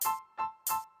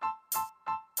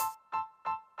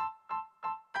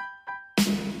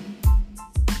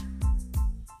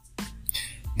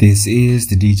This is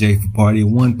the DJ for Party of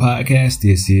One podcast.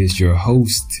 This is your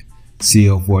host,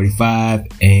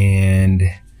 CL45, and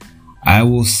I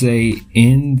will say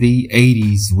in the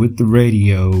 80s with the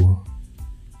radio,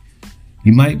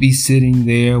 you might be sitting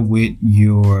there with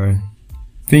your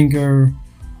finger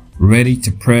ready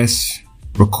to press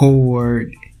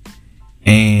record,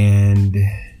 and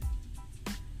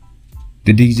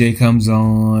the DJ comes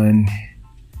on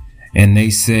and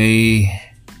they say,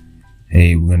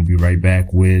 hey, we're going to be right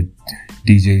back with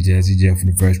DJ Jazzy Jeff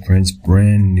and the Fresh Prince,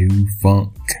 brand new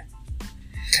funk.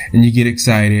 And you get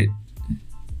excited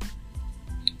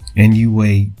and you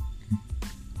wait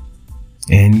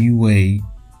and you wait.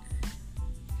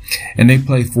 And they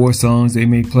play 4 songs. They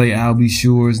may play I'll Be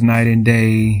Sure's Night and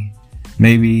Day,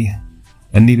 maybe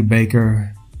Anita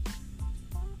Baker.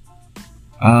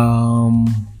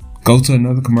 Go to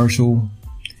another commercial,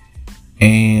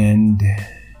 and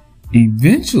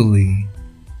eventually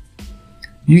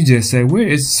you just say, where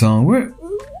is the song? Where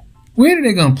are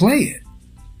they gonna play it?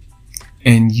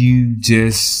 And you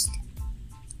just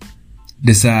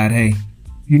decide, hey,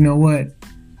 you know what?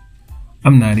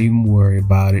 I'm not even worried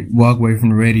about it. Walk away from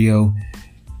the radio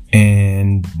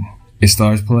and it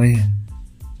starts playing.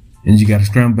 And you gotta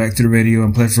scramble back to the radio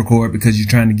and press record because you're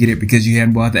trying to get it because you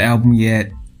hadn't bought the album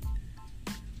yet.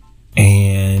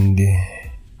 And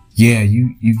yeah,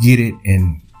 you get it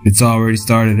and it's already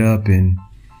started up, and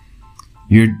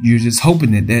you're just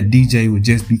hoping that DJ would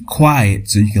just be quiet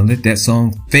so you can let that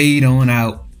song fade on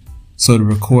out, so the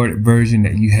recorded version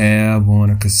that you have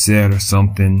on a cassette or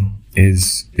something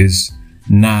is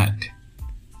not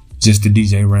just the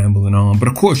DJ rambling on. But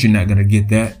of course you're not going to get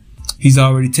that. He's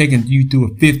already taken you through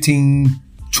a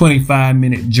 15-25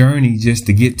 minute journey just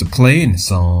to get to playing the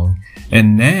song.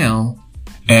 And now,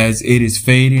 as it is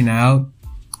fading out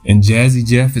and Jazzy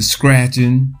Jeff is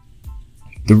scratching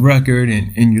the record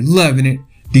and you're loving it,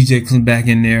 DJ comes back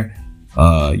in there.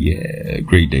 Yeah,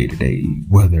 great day today.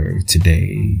 Weather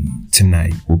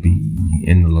tonight will be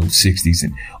in the low 60s.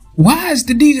 And why is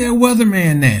the DJ a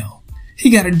weatherman now? He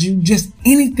got to do just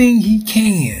anything he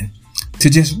can to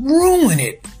just ruin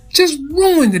it. Just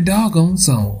ruin the doggone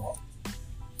song.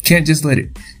 Can't just let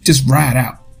it just ride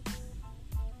out.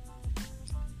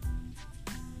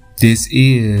 This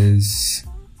is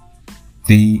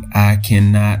the I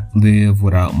Cannot Live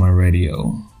Without My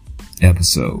Radio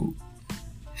episode.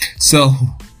 So,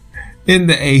 in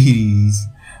the 80s,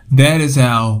 that is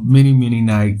how many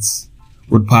nights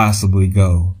would possibly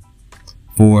go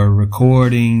for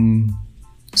recording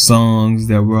songs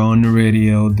that were on the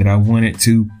radio that I wanted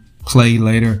to play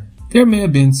later. There may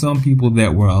have been some people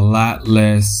that were a lot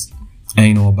less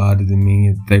anal about it than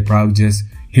me. They probably just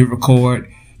hit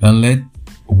record and let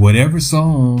whatever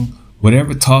song,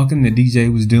 whatever talking the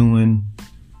DJ was doing,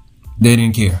 they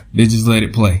didn't care. They just let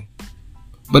it play.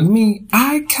 But me,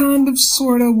 I kind of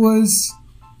sort of was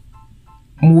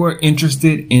more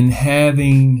interested in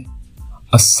having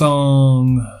a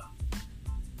song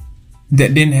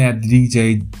that didn't have the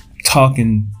DJ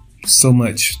talking so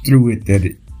much through it that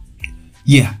it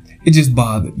just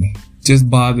bothered me. Just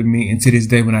bothered me. And to this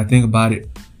day, when I think about it,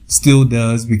 still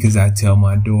does, because I tell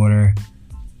my daughter,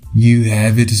 you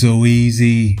have it so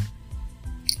easy.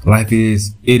 Life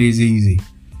is, it is easy.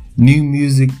 New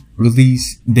music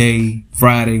release day,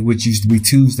 Friday, which used to be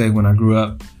Tuesday when I grew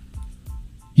up.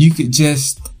 You could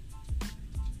just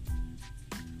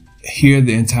hear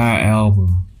the entire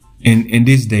album in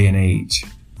this day and age.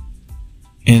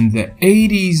 In the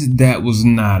 80s, that was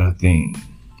not a thing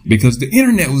because the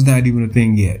internet was not even a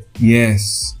thing yet.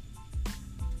 Yes,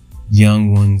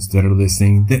 young ones that are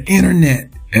listening, the internet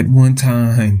at one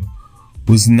time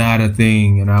was not a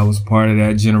thing, and I was part of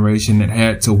that generation that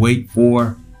had to wait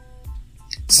for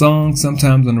songs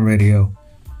sometimes on the radio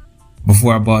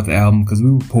before I bought the album because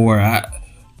we were poor.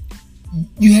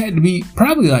 You had to be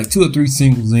probably like 2 or 3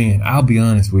 singles in, I'll be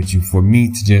honest with you, for me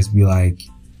to just be like,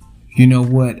 you know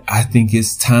what, I think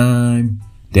it's time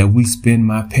that we spend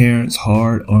my parents'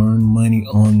 hard-earned money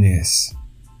on this.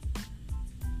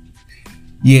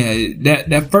 Yeah,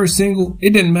 that first single,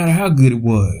 it didn't matter how good it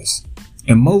was.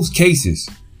 In most cases,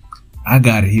 I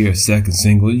gotta hear a second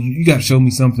single. You gotta show me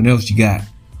something else you got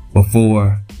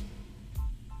before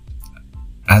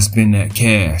I spend that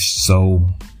cash. So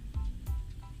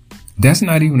that's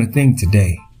not even a thing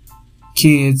today.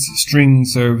 Kids, streaming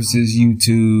services,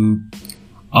 YouTube,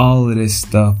 all of this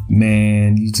stuff,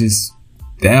 man,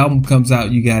 the album comes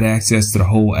out, you got access to the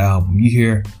whole album. You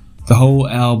hear the whole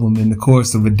album in the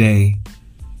course of a day,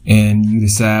 and you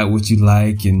decide what you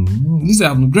like, and this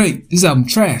album great, this album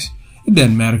trash. It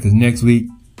doesn't matter, because next week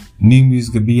new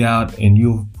music will be out and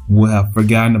you will have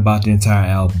forgotten about the entire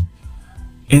album.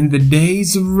 in the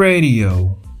days of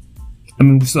radio, I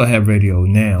mean, we still have radio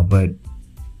now, but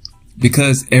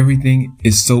because everything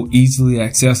is so easily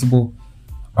accessible,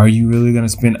 are you really going to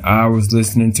spend hours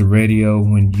listening to radio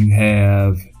when you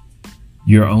have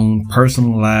your own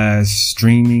personalized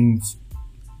streaming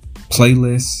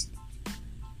playlists?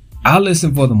 I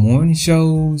listen for the morning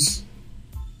shows,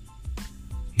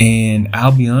 and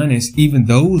I'll be honest, even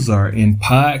those are in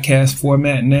podcast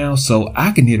format now, so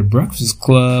I can hear the Breakfast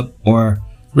Club or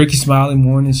Ricky Smiley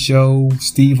Morning Show,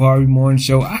 Steve Harvey Morning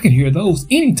Show. I can hear those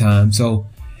anytime, so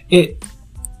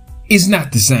it's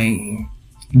not the same.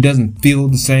 It doesn't feel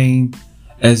the same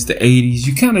as the 80s.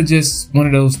 You kind of just one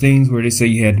of those things where they say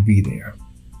you had to be there.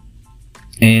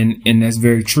 And that's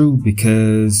very true,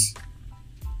 because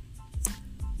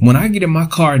when I get in my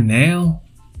car now,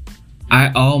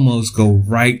 I almost go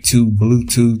right to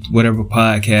Bluetooth, whatever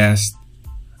podcast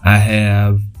I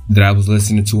have that I was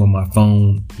listening to on my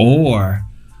phone, or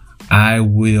I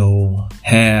will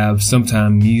have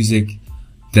sometime music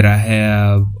that I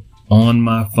have on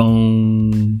my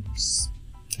phone,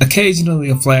 occasionally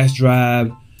a flash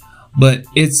drive, but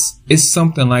it's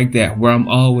something like that where I'm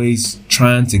always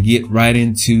trying to get right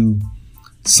into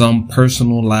some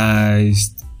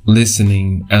personalized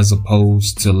listening as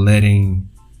opposed to letting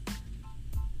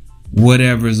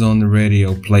whatever's on the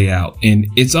radio play out. And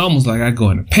it's almost like I go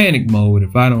into panic mode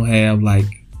if I don't have, like,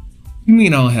 you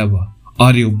mean I don't have a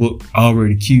audiobook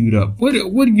already queued up? What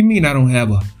do you mean I don't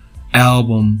have a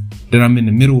album that I'm in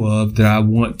the middle of that I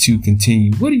want to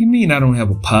continue? What do you mean I don't have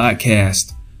a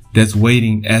podcast that's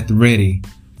waiting at the ready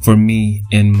for me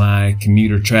in my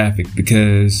commuter traffic?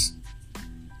 Because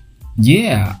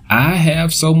yeah, I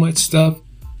have so much stuff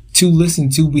to listen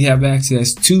to. We have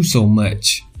access to so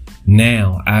much.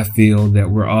 Now I feel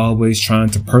that we're always trying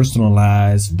to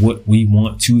personalize what we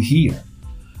want to hear.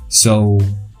 So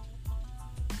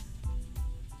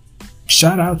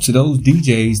shout out to those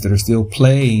DJs that are still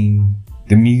playing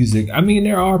the music. I mean,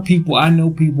 I know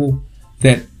people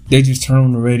that they just turn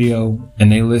on the radio and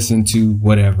they listen to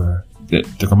whatever, the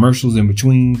commercials in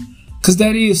between, because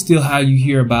that is still how you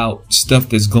hear about stuff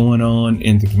that's going on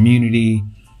in the community,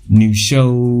 new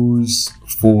shows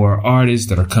for artists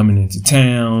that are coming into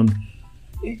town.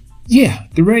 Yeah,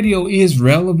 the radio is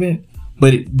relevant,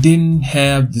 but it didn't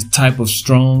have the type of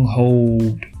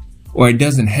stronghold, or it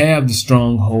doesn't have the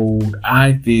stronghold,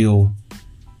 I feel,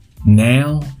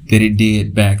 now that it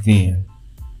did back then.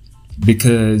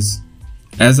 Because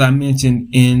as I mentioned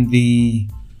in the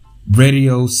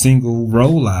radio single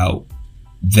rollout,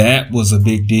 that was a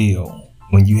big deal.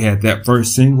 When you had that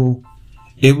first single,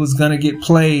 it was going to get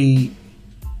played,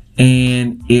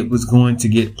 and it was going to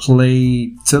get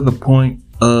played to the point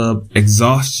of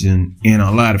exhaustion in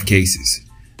a lot of cases.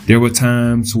 There were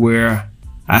times where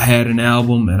I had an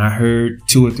album and I heard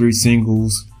 2 or 3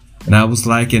 singles and I was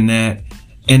liking that,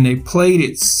 and they played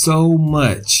it so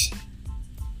much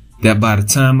that by the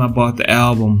time I bought the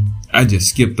album, I just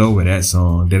skipped over that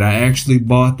song that I actually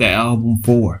bought the album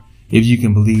for, if you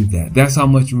can believe that. That's how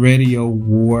much radio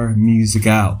wore music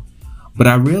out. But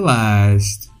I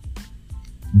realized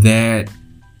that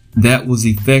was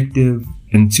effective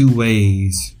in 2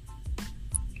 ways.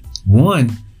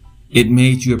 One, it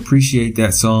made you appreciate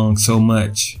that song so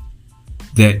much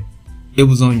that it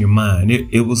was on your mind.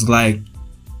 It was like,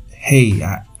 hey,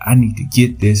 I need to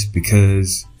get this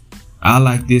because I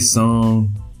like this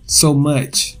song so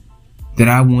much that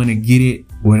I want to get it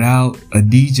without a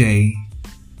DJ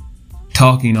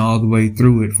talking all the way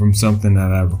through it from something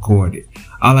that I recorded.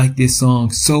 I like this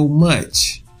song so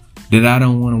much that I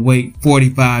don't want to wait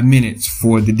 45 minutes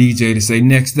for the DJ to say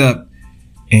next up,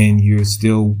 and you're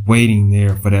still waiting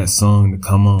there for that song to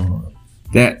come on.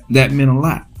 That meant a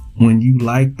lot when you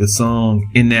liked the song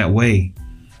in that way,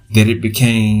 that it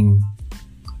became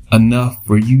enough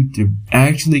for you to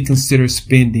actually consider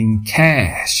spending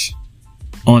cash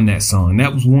on that song.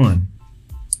 That was 1.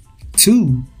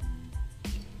 2,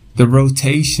 the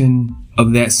rotation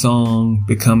of that song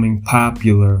becoming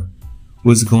popular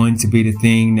was going to be the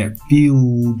thing that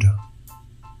fueled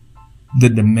the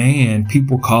demand,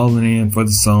 people calling in for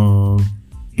the song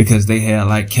because they had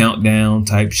like countdown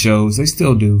type shows. They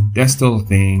still do. That's still a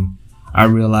thing. I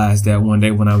realized that one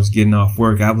day when I was getting off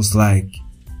work, I was like,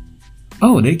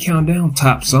 oh, they count down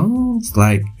top songs?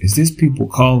 Like, is this people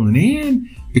calling in?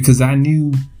 Because I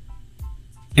knew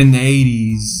in the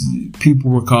 80s, people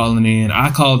were calling in.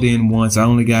 I called in once. I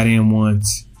only got in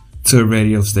once to a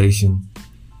radio station.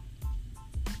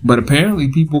 But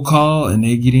apparently people call and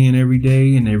they get in every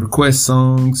day and they request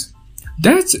songs.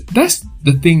 That's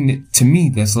the thing that, to me,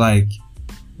 that's like,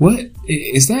 what?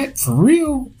 Is that for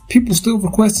real? People still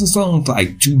requesting songs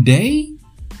like today?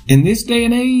 in this day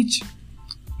and age,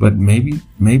 but maybe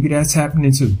that's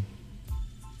happening too.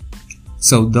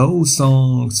 So those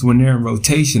songs, when they're in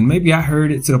rotation, maybe I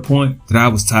heard it to the point that I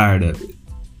was tired of it.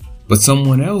 But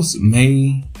someone else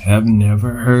may have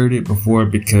never heard it before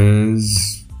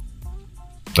because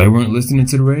they weren't listening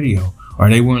to the radio, or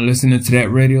they weren't listening to that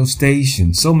radio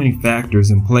station. So many factors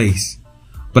in place.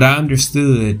 But I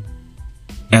understood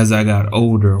as I got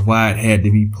older why it had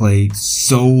to be played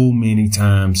so many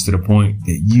times to the point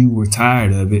that you were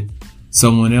tired of it.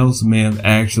 Someone else may have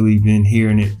actually been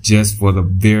hearing it just for the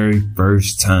very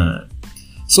first time.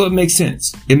 So it makes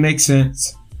sense. It makes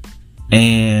sense.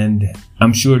 And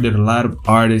I'm sure that a lot of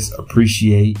artists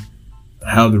appreciate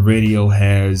how the radio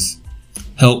has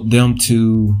helped them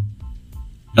to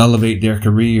elevate their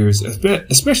careers,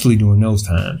 especially during those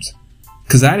times.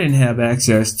 Because I didn't have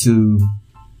access to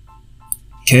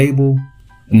cable,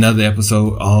 another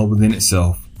episode all within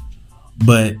itself.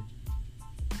 But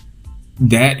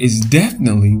that is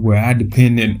definitely where I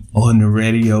depended on the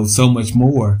radio so much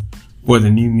more for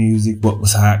the new music, what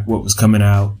was hot, what was coming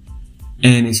out.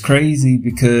 And it's crazy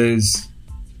because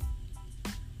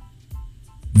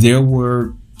there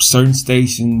were certain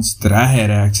stations that I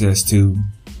had access to.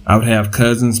 I would have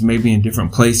cousins maybe in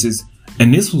different places.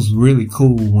 And this was really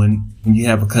cool when you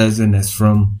have a cousin that's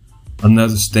from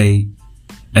another state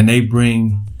and they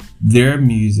bring their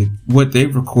music, what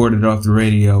they've recorded off the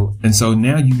radio. And so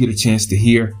now you get a chance to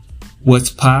hear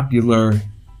what's popular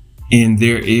in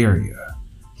their area.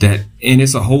 And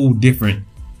it's a whole different,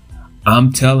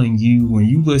 I'm telling you, when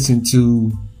you listen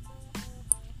to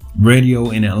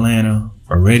radio in Atlanta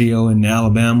or radio in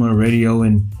Alabama, radio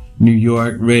in New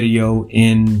York, radio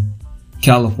in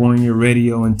California,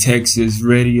 radio in Texas,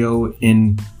 radio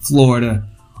in Florida,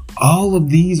 all of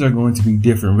these are going to be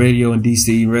different. Radio in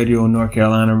DC, radio in North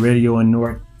Carolina, radio in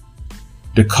North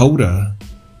Dakota.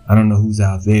 I don't know who's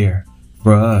out there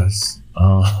for us.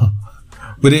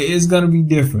 But it is going to be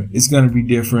different. It's going to be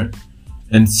different.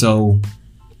 And so,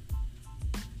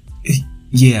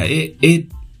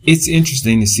 it's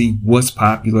interesting to see what's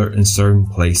popular in certain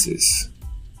places.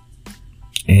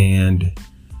 And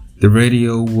the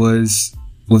radio was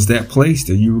that place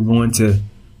that you were going to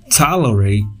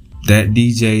tolerate that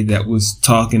DJ that was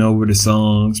talking over the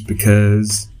songs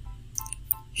because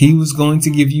he was going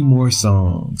to give you more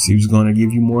songs. He was going to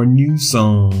give you more new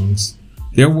songs.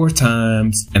 There were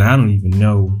times, and I don't even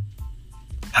know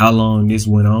how long this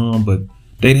went on, but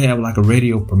they'd have like a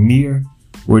radio premiere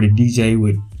where the DJ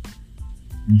would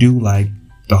do like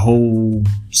the whole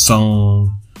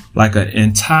song, like an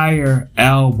entire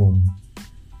album.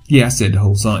 Yeah, I said the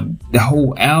whole song, the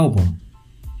whole album.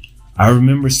 I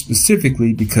remember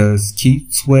specifically because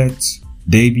Keith Sweat's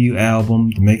debut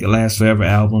album, the Make It Last Forever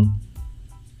album,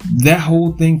 that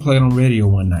whole thing played on radio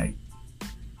one night.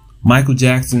 Michael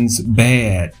Jackson's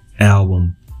Bad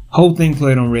album, whole thing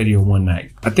played on radio one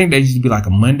night. I think that used to be like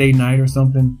a Monday night or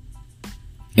something.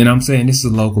 And I'm saying this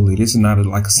is locally. This is not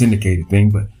like a syndicated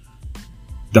thing, but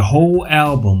the whole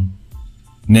album.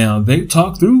 Now they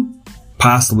talked through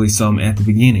possibly some at the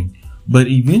beginning, but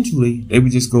eventually they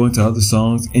would just go into other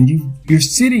songs and you're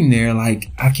sitting there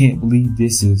like, I can't believe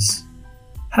this is,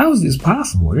 how is this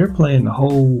possible? They're playing the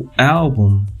whole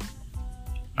album.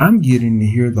 I'm getting to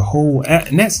hear the whole,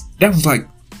 and that was like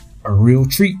a real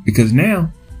treat because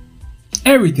now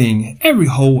every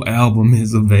whole album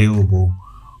is available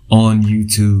on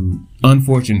YouTube.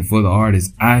 Unfortunate for the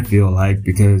artists, I feel like,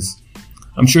 because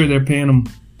I'm sure they're paying them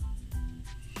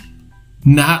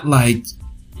not like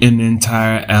an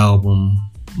entire album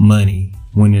money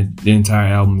when the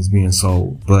entire album is being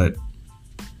sold, but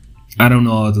I don't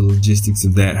know all the logistics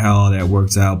of that, how all that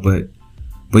works out, but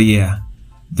yeah,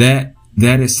 that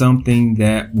is something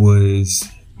that was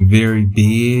very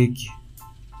big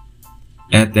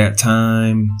at that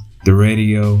time, the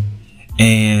radio,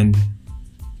 and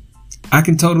I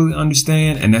can totally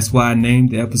understand, and that's why I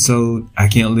named the episode I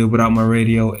Can't Live Without My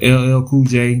Radio. LL Cool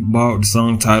J borrowed the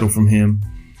song title from him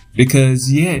because,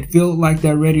 yeah, it felt like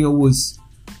that radio was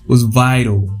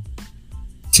vital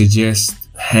to just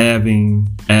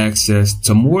having access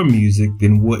to more music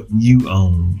than what you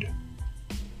owned,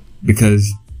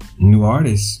 because new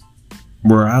artists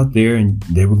were out there and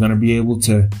they were going to be able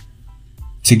to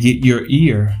get your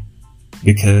ear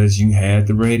because you had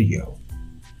the radio.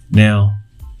 Now,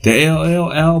 the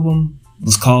LL album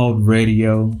was called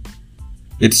Radio.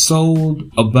 It sold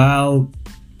about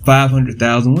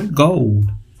 500,000, went gold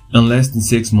in less than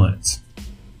 6 months.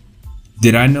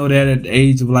 Did I know that at the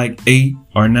age of like 8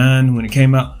 or 9 when it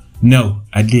came out? No,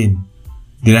 I didn't.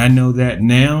 Did I know that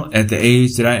now at the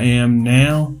age that I am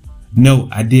now? No,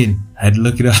 I didn't. I had to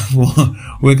look it up on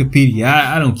Wikipedia.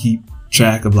 I don't keep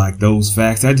track of like those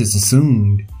facts. I just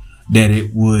assumed that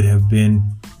it would have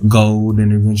been gold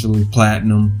and eventually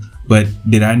platinum. But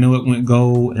did I know it went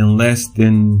gold in less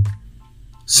than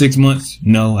 6 months?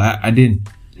 No, I didn't.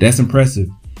 That's impressive,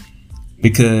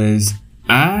 because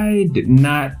I did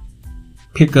not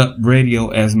pick up radio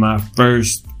as my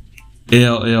first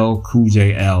LL Cool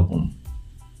J album.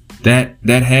 That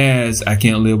has I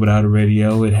Can't Live Without a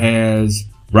Radio. It has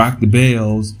Rock the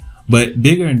Bells, but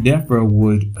Bigger and Deffer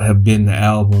would have been the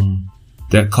album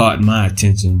that caught my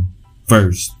attention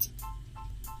first.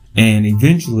 And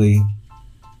eventually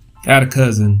I had a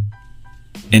cousin,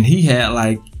 and he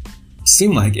had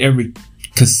seemed like every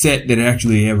cassette that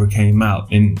actually ever came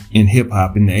out in hip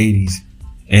hop in the 80s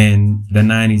and the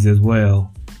 90s as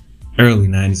well, early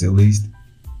 90s at least.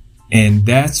 And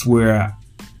that's where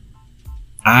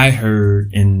I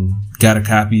heard and got a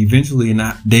copy eventually in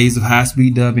Days of High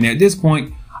Speed Dubbing. At this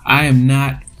point, I am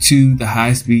not to the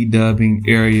high speed dubbing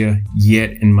area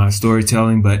yet in my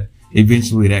storytelling, but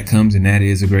eventually that comes, and that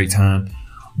is a great time.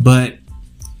 But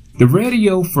the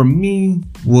radio for me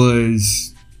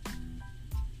was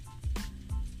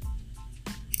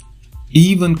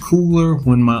even cooler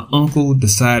when my uncle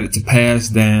decided to pass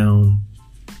down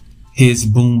his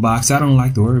boombox. I don't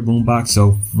like the word boombox,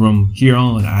 so from here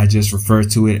on, I just refer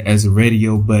to it as a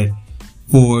radio. But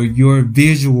for your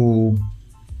visual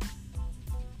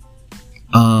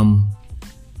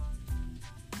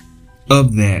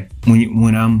of that,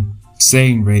 when I'm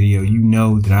saying radio, you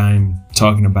know that I'm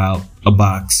talking about a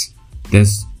box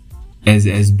that's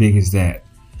as big as that.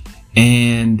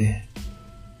 And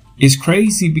it's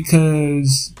crazy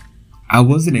because I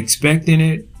wasn't expecting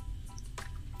it.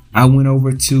 I went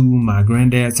over to my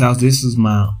granddad's house. This is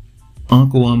my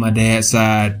uncle on my dad's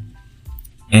side,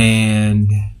 and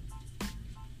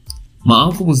my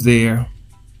uncle was there.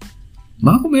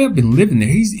 My uncle may have been living there.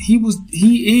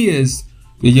 He is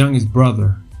the youngest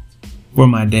brother for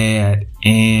my dad,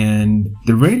 and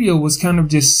the radio was kind of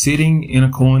just sitting in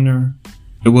a corner.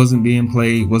 It wasn't being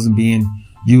played, wasn't being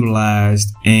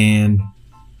utilized, and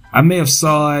I may have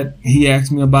saw it. He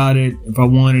asked me about it, if I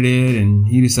wanted it, and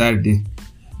he decided to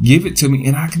give it to me,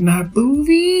 and I could not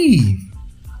believe.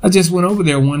 I just went over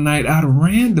there one night out of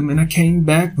random, and I came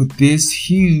back with this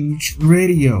huge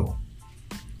radio.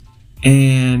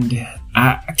 And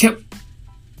I kept,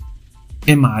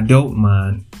 in my adult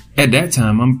mind, at that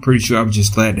time, I'm pretty sure I was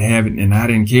just glad to have it, and I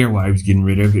didn't care why he was getting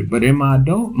rid of it. But in my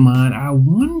adult mind, I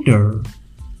wonder,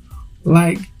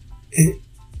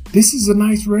 this is a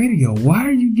nice radio. Why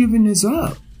are you giving this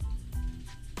up?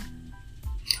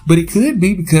 But it could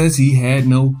be because he had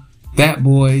no Fat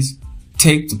Boys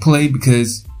tape to play,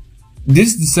 because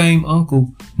this is the same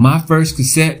uncle. My first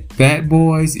cassette, Fat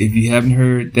Boys. If you haven't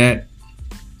heard that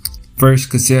first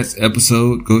cassette's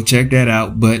episode, go check that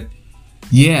out. But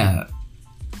yeah,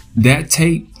 that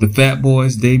tape, the Fat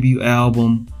Boys debut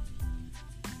album,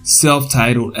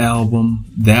 self-titled album,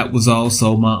 that was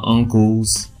also my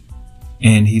uncle's.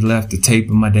 And he left the tape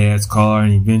in my dad's car,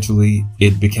 and eventually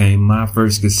it became my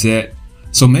first cassette.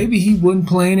 So maybe he wasn't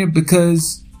playing it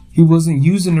because he wasn't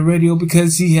using the radio,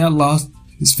 because he had lost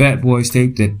his Fat Boys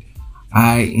tape that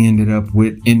I ended up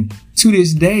with. And to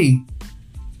this day,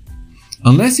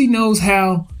 unless he knows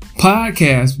how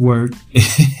podcasts work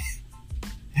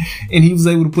and he was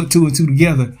able to put two and two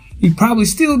together, he probably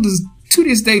still does, to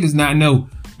this day, does not know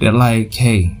that,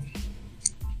 hey,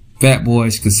 Fat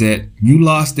Boys cassette, you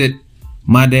lost it.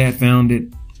 My dad found it.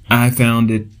 I found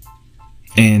it.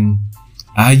 And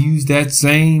I used that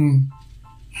same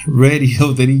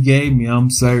radio that he gave me, I'm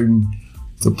certain,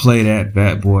 to play that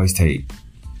Fat Boys tape.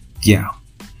 Yeah.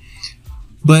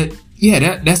 But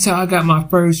yeah, that's how I got my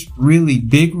first really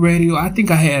big radio. I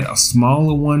think I had a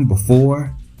smaller one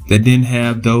before that didn't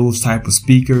have those type of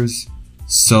speakers.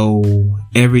 So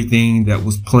everything that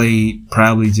was played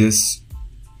probably just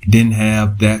didn't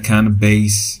have that kind of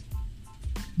bass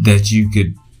that you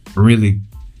could really,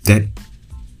 that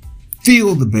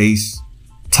feel the bass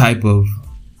type of,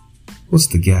 what's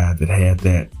the guy that had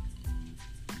that?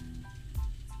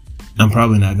 I'm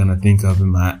probably not going to think of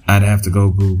him. I'd have to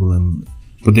go Google him.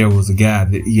 But there was a guy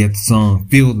that he had the song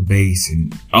Feel the Bass,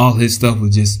 and all his stuff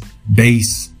was just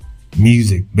bass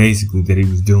music, basically, that he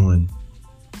was doing.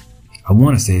 I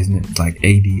want to say his name was like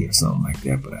AD or something like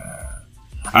that, but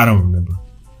I don't remember.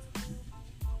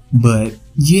 But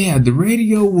yeah, the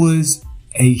radio was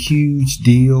a huge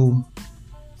deal.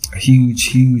 A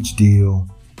huge deal.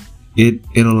 It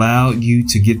allowed you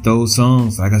to get those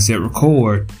songs, like I said,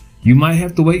 record. You might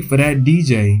have to wait for that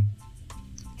DJ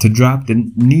to drop the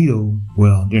needle.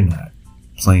 Well, they're not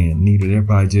playing needle. They're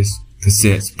probably just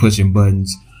cassettes pushing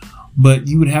buttons. But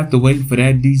you would have to wait for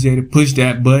that DJ to push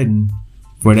that button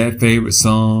for that favorite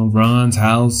song, Ron's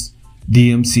House,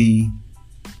 DMC,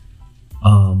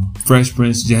 Fresh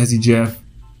Prince, Jazzy Jeff,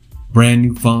 Brand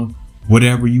New Funk,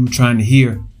 whatever you were trying to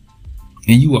hear.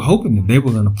 And you were hoping that they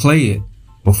were going to play it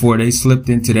before they slipped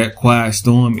into that Quiet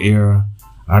Storm era.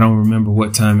 I don't remember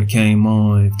what time it came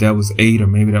on, if that was 8 or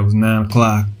maybe that was 9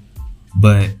 o'clock.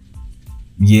 But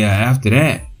yeah, after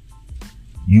that,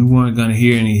 you weren't going to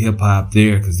hear any hip hop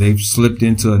there because they've slipped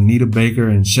into Anita Baker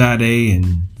and Sade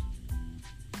and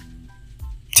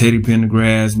Teddy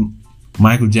Pendergrass,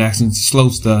 Michael Jackson's slow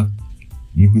stuff.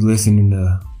 You'd be listening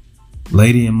to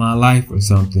Lady in My Life or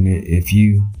something if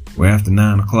you were after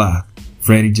 9 o'clock.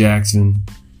 Freddie Jackson,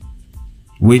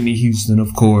 Whitney Houston,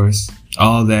 of course,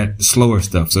 all that slower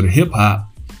stuff. So the hip hop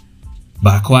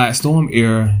by Quiet Storm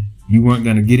era, you weren't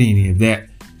going to get any of that.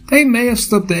 They may have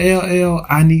slipped the LL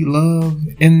I Need Love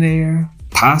in there,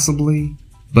 possibly,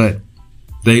 but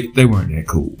they weren't that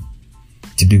cool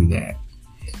to do that.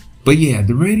 But yeah,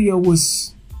 the radio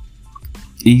was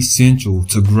essential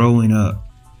to growing up.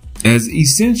 As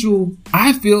essential,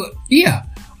 I feel, yeah,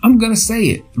 I'm going to say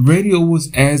it. Radio was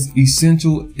as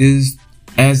essential as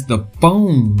the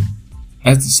phone,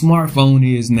 as the smartphone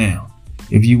is now.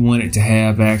 If you wanted to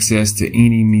have access to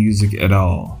any music at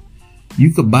all,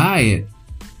 you could buy it.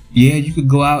 Yeah, you could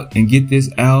go out and get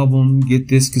this album, get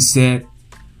this cassette,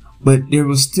 but there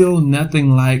was still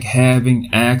nothing like having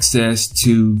access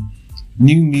to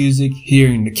new music,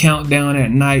 hearing the countdown at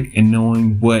night, and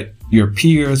knowing what your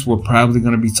peers were probably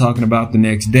going to be talking about the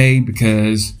next day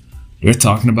because they're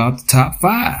talking about the top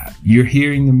 5. You're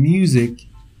hearing the music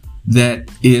that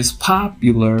is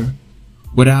popular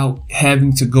without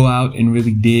having to go out and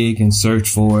really dig and search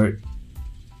for it.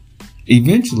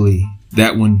 Eventually,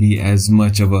 that wouldn't be as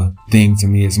much of a thing to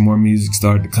me as more music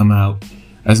started to come out,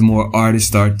 as more artists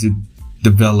start to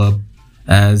develop,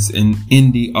 as an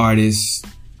indie artist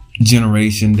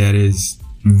generation that is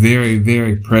very,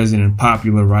 very present and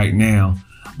popular right now.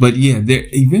 But yeah,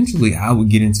 eventually I would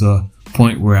get into a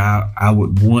point where I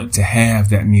would want to have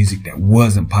that music that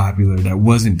wasn't popular, that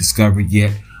wasn't discovered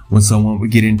yet. When someone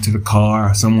would get into the car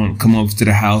or someone would come over to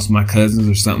the house, my cousins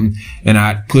or something, and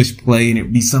I'd push play and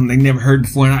it'd be something they never heard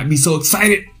before and I'd be so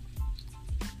excited.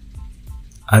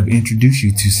 I've introduced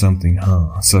you to something,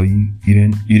 huh? So you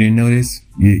didn't know this?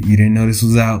 You didn't know this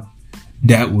was out?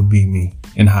 That would be me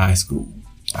in high school.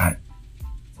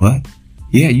 What?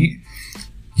 Yeah,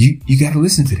 you gotta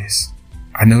listen to this.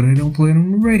 I know they don't play it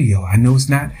on the radio. I know it's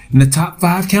not in the top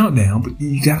 5 countdown, but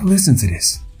you gotta listen to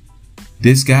this.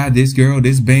 This guy, this girl,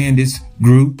 this band, this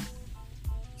group,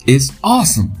 it's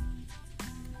awesome.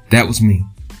 That was me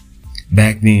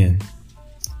back then.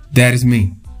 That is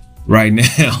me right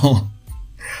now.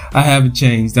 I haven't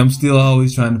changed. I'm still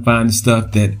always trying to find the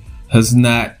stuff that has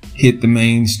not hit the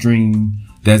mainstream,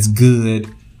 that's good,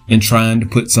 and trying to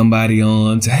put somebody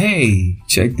on to, hey,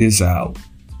 check this out.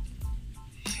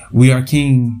 We Are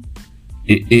King.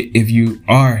 If you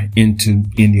are into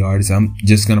indie artists, I'm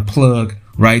just going to plug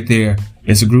right there.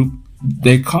 It's a group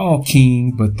they call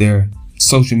King, but their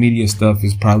social media stuff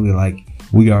is probably like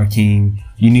We Are King.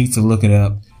 You need to look it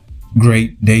up.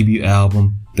 Great debut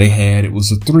album they had. It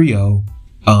was a trio.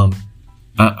 I'm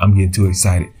getting too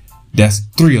excited. That's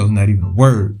trio, not even a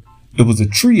word. It was a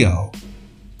trio.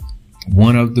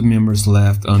 One of the members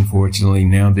left, unfortunately.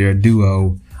 Now they're a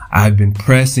duo. I've been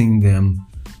pressing them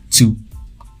to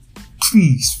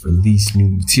please release new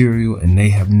material, and they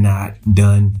have not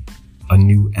done a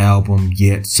new album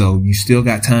yet. So you still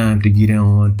got time to get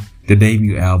on the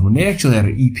debut album. They actually had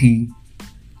an EP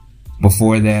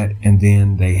before that, and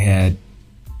then they had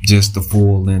just the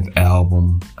full length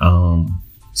album.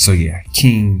 So yeah,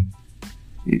 King.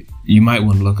 You might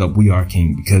want to look up We Are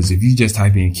King, because if you just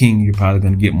type in King, you're probably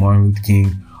going to get Martin Luther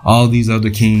King, all these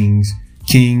other kings,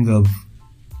 King of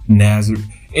Nazareth,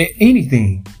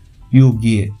 anything you'll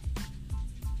get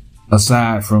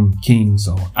aside from King.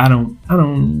 So I don't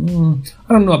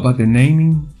know about the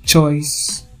naming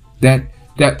choice. That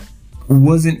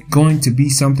wasn't going to be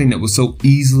something that was so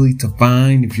easily to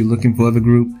find if you're looking for the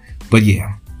group. But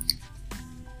yeah,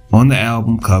 on the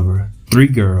album cover, 3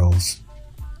 girls.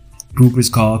 Group is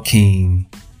called King,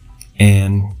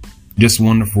 and just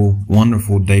wonderful,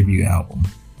 wonderful debut album.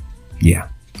 Yeah,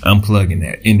 I'm plugging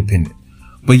that, independent.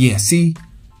 But yeah, see,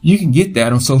 you can get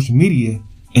that on social media,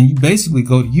 and you basically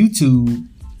go to YouTube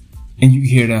and you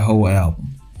hear that whole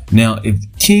album. Now, if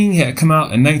King had come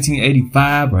out in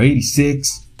 1985 or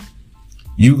 86,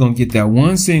 you're going to get that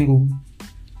one single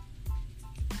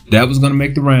that was going to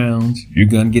make the rounds. You're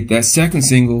going to get that second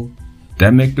single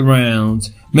that make the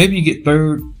rounds. Maybe you get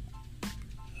third.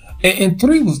 And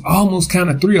 3 was almost kind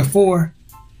of 3 or 4.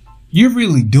 you're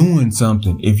really doing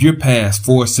something if you're past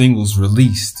 4 singles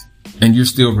released and you're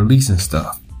still releasing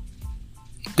stuff.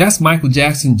 That's Michael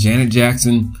Jackson, Janet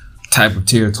Jackson type of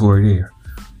territory there.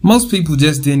 Most people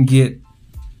just didn't get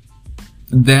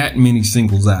that many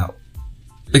singles out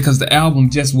because the album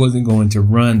just wasn't going to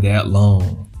run that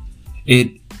long.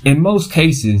 In most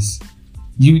cases,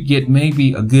 you'd get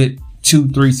maybe a good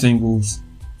 2-3 singles,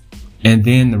 and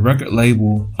then the record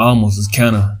label almost is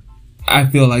kind of, I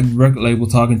feel like the record label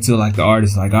talking to like the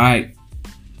artist, like, all right,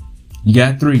 you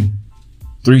got three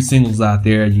singles out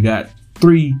there. You got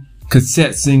 3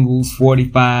 cassette singles,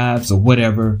 45s or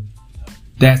whatever.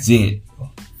 That's it.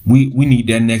 We need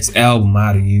that next album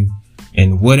out of you,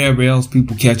 and whatever else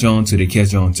people catch on to, they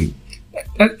catch on to.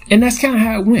 And that's kind of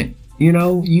how it went. You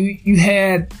know, you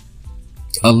had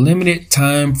a limited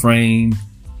time frame.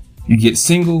 You get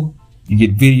single, you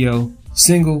get video,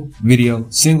 single, video,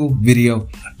 single, video.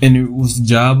 And it was the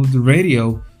job of the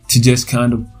radio to just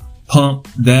kind of pump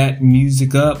that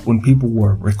music up when people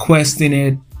were requesting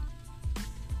it.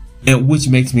 And which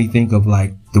makes me think of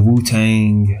like the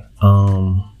Wu-Tang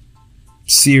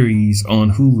series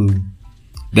on Hulu.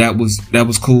 That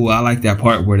was cool. I like that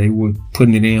part where they were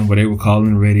putting it in, where they were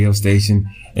calling the radio station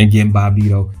and getting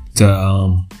Bobbito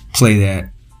to play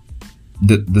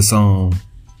the song.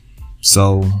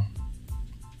 So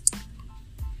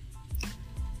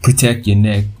Protect Your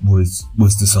Neck was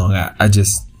the song. I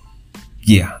just,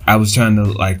 yeah, I was trying to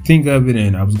like think of it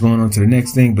and I was going on to the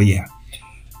next thing, but yeah,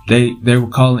 they were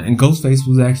calling, and Ghostface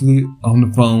was actually on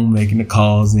the phone making the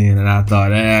calls in, and I thought,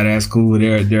 that's cool.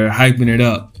 They're hyping it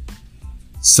up.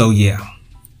 So yeah,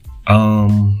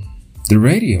 the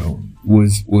radio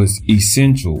was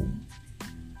essential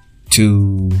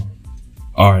to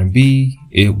R&B.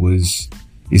 It was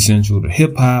essential to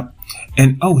hip hop.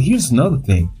 And here's another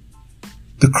thing.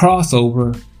 The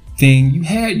crossover thing, you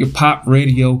had your pop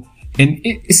radio, and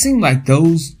it seemed like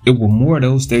it were more of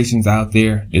those stations out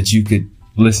there that you could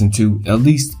listen to, at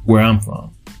least where I'm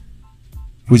from,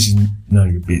 which is none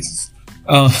of your business.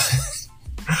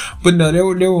 But no, there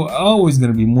were always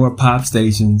going to be more pop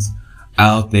stations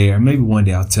out there. Maybe one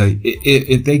day I'll tell you,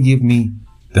 if they give me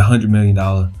the $100 million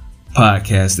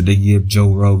podcast that they give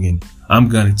Joe Rogan, I'm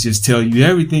going to just tell you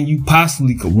everything you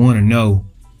possibly could want to know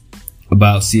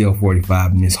about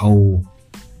CL45 and this whole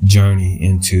journey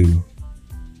into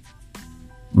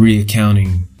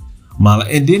reaccounting my life.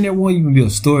 And then there won't even be a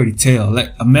story to tell.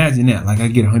 Like, imagine that. Like, I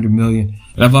get 100 million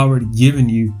and I've already given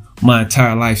you my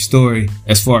entire life story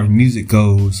as far as music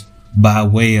goes by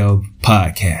way of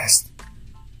podcast.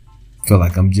 Feel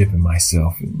like I'm jipping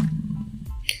myself.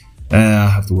 I'll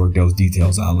have to work those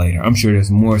details out later. I'm sure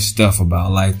there's more stuff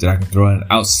about life that I can throw in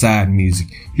outside music.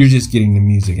 You're just getting the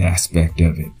music aspect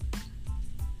of it.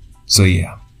 So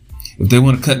yeah, if they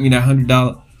want to cut me that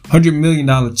 $100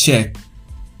 million check,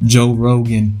 Joe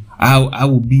Rogan, I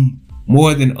will be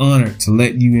more than honored to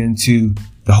let you into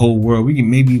the whole world. We can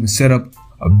maybe even set up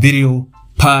a video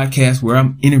podcast where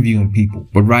I'm interviewing people.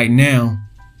 But right now,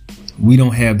 we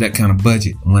don't have that kind of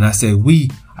budget. When I say we,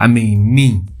 I mean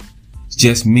me. It's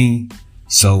just me.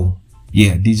 So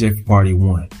yeah, DJ for Party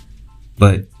 1.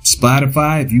 But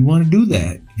Spotify, if you want to do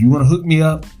that, if you want to hook me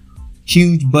up,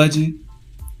 huge budget,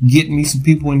 get me some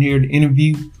people in here to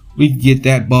interview, we can get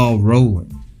that ball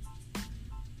rolling.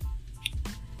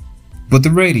 But the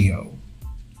radio,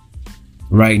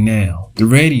 right now, the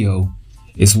radio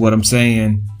is what I'm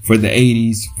saying for the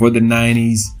 80s, for the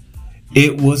 90s.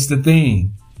 It was the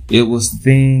thing. It was the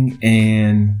thing,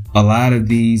 and a lot of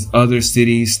these other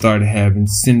cities started having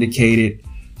syndicated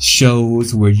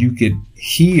shows where you could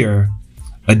hear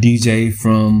a DJ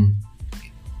from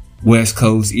West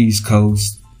Coast, East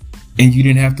Coast, and you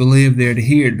didn't have to live there to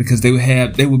hear it because they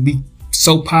would be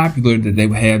so popular that they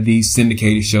would have these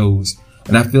syndicated shows.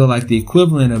 And I feel like the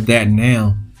equivalent of that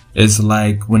now is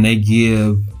like when they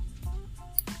give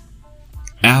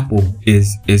Apple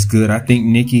is good. I think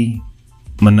Nicki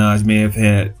Minaj may have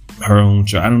had her own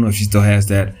show. I don't know if she still has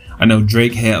that. I know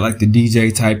Drake had like the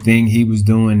DJ type thing he was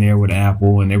doing there with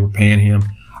Apple, and they were paying him.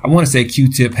 I want to say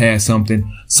Q-Tip had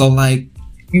something. So like,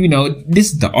 you know,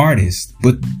 this is the artist,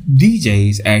 but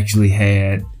DJs actually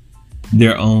had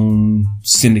their own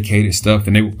syndicated stuff,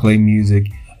 and they would play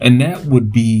music, and that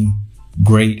would be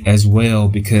great as well,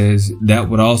 because that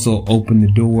would also open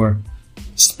the door,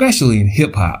 especially in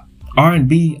hip hop.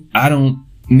 R&B, I don't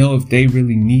know if they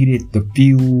really needed the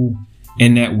fuel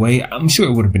in that way. I'm sure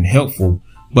it would have been helpful,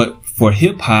 but for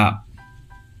hip hop,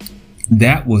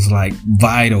 that was like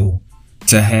vital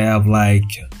to have like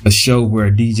a show where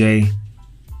a DJ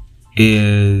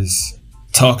is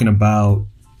talking about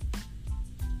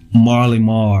Marley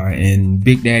Marl and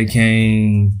Big Daddy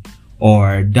Kane,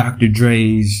 or Dr.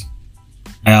 Dre's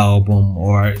album,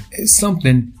 or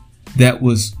something that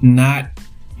was not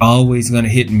always going to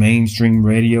hit mainstream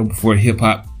radio before hip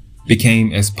hop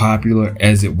became as popular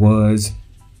as it was.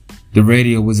 The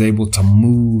radio was able to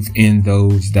move in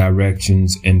those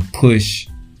directions and push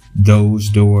those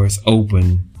doors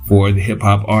open for the hip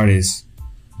hop artists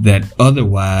that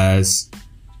otherwise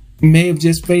may have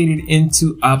just faded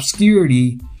into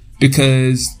obscurity,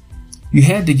 because you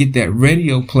had to get that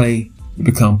radio play to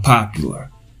become popular.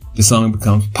 The song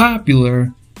becomes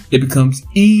popular, it becomes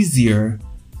easier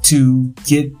to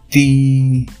get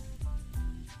the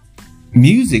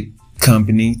music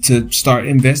company to start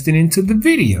investing into the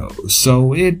video.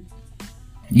 So I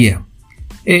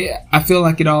feel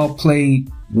like it all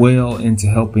played well into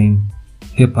helping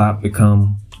hip hop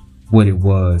become what it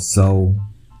was. So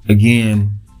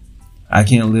again, I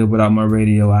can't live without my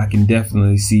radio. I can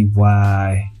definitely see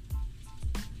why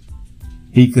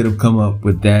he could have come up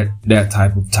with that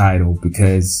type of title,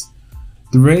 because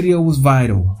the radio was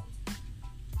vital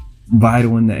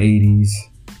in the 80s,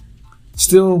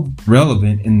 still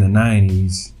relevant in the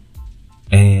 90s,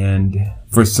 and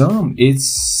for some it's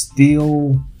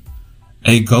still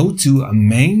a go-to, a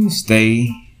mainstay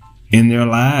in their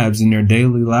lives, in their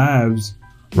daily lives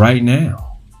right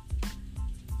now.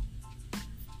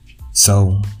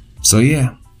 So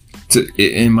yeah.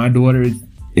 And my daughter,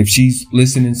 if she's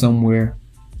listening somewhere,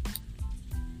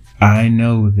 I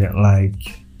know that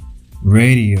like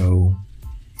radio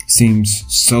seems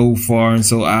so far and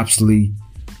so obsolete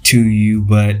to you,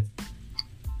 but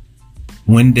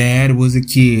when Dad was a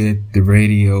kid, the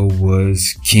radio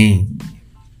was king.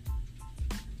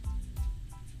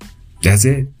 That's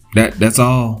it. That's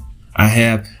all I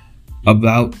have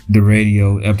about the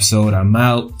radio episode. I'm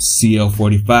out,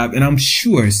 CL45, and I'm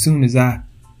sure as soon as I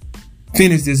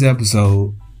finish this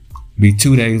episode, be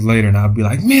 2 days later, and I'll be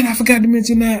like, man, I forgot to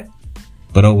mention that.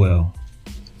 But oh well.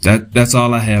 That's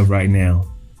all I have right now.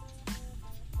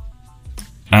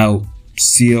 Out,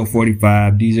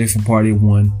 CL45, DJ from Party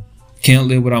 1. Can't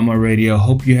live without my radio.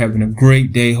 Hope you're having a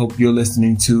great day. Hope you're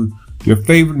listening to your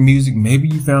favorite music. Maybe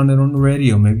you found it on the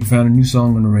radio. Maybe you found a new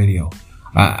song on the radio.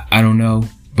 I don't know.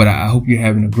 But I hope you're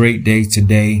having a great day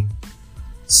today.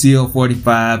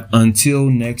 CL45. Until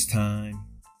next time.